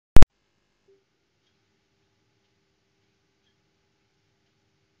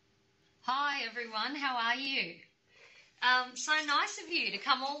Hi everyone, how are you? So nice of you to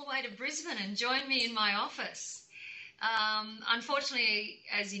come all the way to Brisbane and join me in my office. Unfortunately,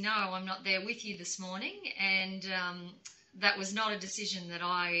 as you know, I'm not there with you this morning, and that was not a decision that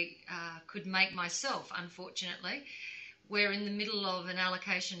I could make myself, unfortunately. We're in the middle of an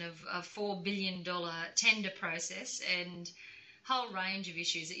allocation of a $4 billion tender process and a whole range of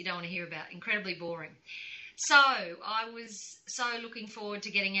issues that you don't want to hear about. Incredibly boring. So I was so looking forward to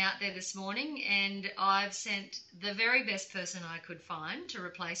getting out there this morning, and I've sent the very best person I could find to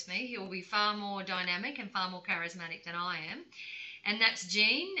replace me. He'll be far more dynamic and far more charismatic than I am, and that's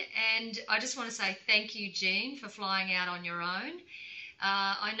Jean. And I just want to say thank you, Jean, for flying out on your own.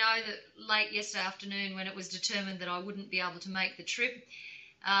 I know that late yesterday afternoon, when it was determined that I wouldn't be able to make the trip,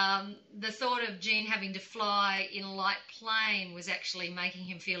 the thought of Jean having to fly in a light plane was actually making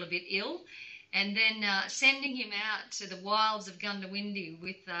him feel a bit ill. And then sending him out to the wilds of Goondiwindi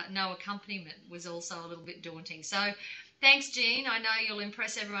with no accompaniment was also a little bit daunting. So thanks, Jean. I know you'll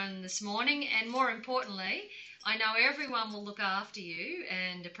impress everyone this morning. And more importantly, I know everyone will look after you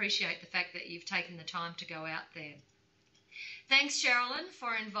and appreciate the fact that you've taken the time to go out there. Thanks, Sherilyn,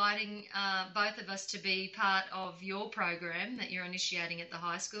 for inviting both of us to be part of your program that you're initiating at the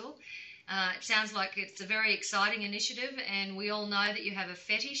high school. It sounds like it's a very exciting initiative, and we all know that you have a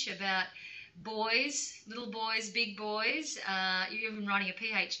fetish about boys, little boys, big boys. You're even writing a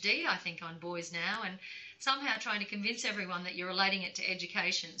PhD, I think, on boys now, and somehow trying to convince everyone that you're relating it to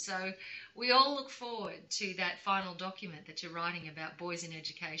education. So we all look forward to that final document that you're writing about boys in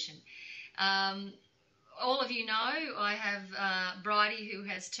education. All of you know I have Bridie, who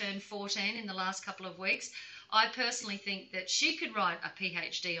has turned 14 in the last couple of weeks. I personally think that she could write a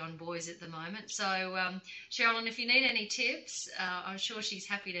PhD on boys at the moment. So, Sherilyn, if you need any tips, I'm sure she's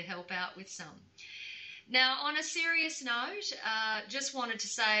happy to help out with some. Now, on a serious note, just wanted to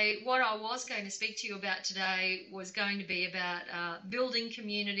say what I was going to speak to you about today was going to be about building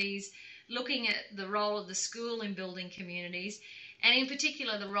communities, looking at the role of the school in building communities, and in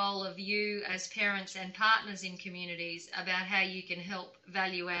particular the role of you as parents and partners in communities about how you can help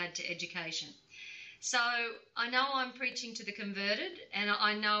value add to education. So I know I'm preaching to the converted, and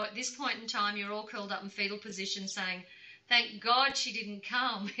I know at this point in time you're all curled up in fetal position saying, thank God she didn't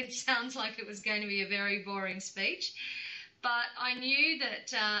come. It sounds like it was going to be a very boring speech. But I knew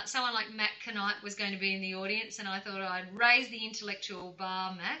that someone like Mac Knight was going to be in the audience, and I thought I'd raise the intellectual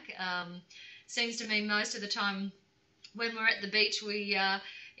bar, Mac. Seems to me most of the time when we're at the beach we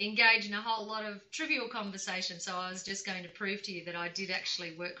engage in a whole lot of trivial conversation, so I was just going to prove to you that I did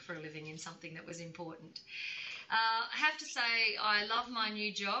actually work for a living in something that was important. I have to say I love my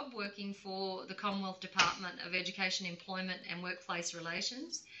new job working for the Commonwealth Department of Education, Employment and Workplace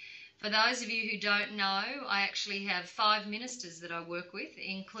Relations. For those of you who don't know, I actually have 5 ministers that I work with,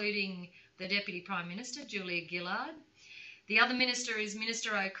 including the Deputy Prime Minister, Julia Gillard. The other minister is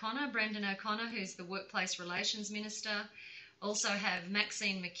Minister O'Connor, Brendan O'Connor, who's the Workplace Relations Minister. Also have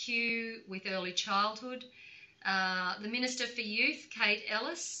Maxine McHugh with early childhood, the Minister for Youth, Kate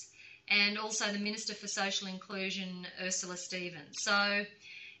Ellis, and also the Minister for Social Inclusion, Ursula Stevens. So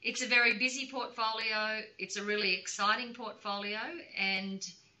it's a very busy portfolio. It's a really exciting portfolio. And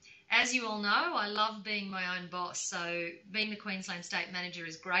as you all know, I love being my own boss. So being the Queensland State Manager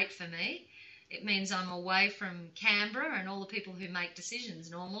is great for me. It means I'm away from Canberra and all the people who make decisions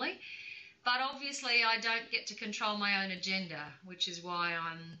normally. But obviously I don't get to control my own agenda, which is why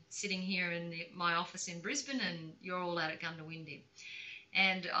I'm sitting here in my office in Brisbane and you're all out at Goondiwindi.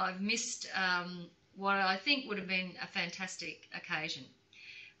 And I've missed what I think would have been a fantastic occasion.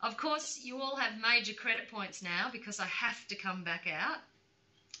 Of course, you all have major credit points now because I have to come back out.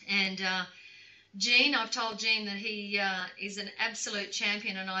 And Jean, I've told Jean that he is an absolute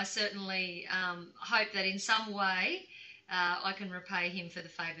champion, and I certainly hope that in some way I can repay him for the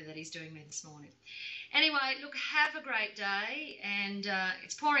favour that he's doing me this morning. Anyway, look, have a great day, and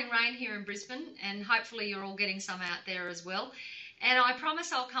it's pouring rain here in Brisbane, and hopefully you're all getting some out there as well. And I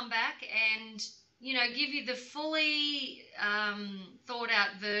promise I'll come back and, you know, give you the fully thought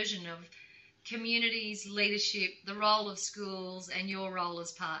out version of communities, leadership, the role of schools, and your role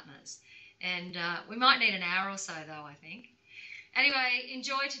as partners. And we might need an hour or so, though, I think. Anyway,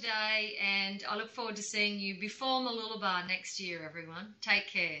 enjoy today, and I look forward to seeing you before Mooloolaba next year, everyone. Take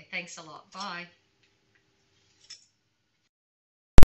care. Thanks a lot. Bye.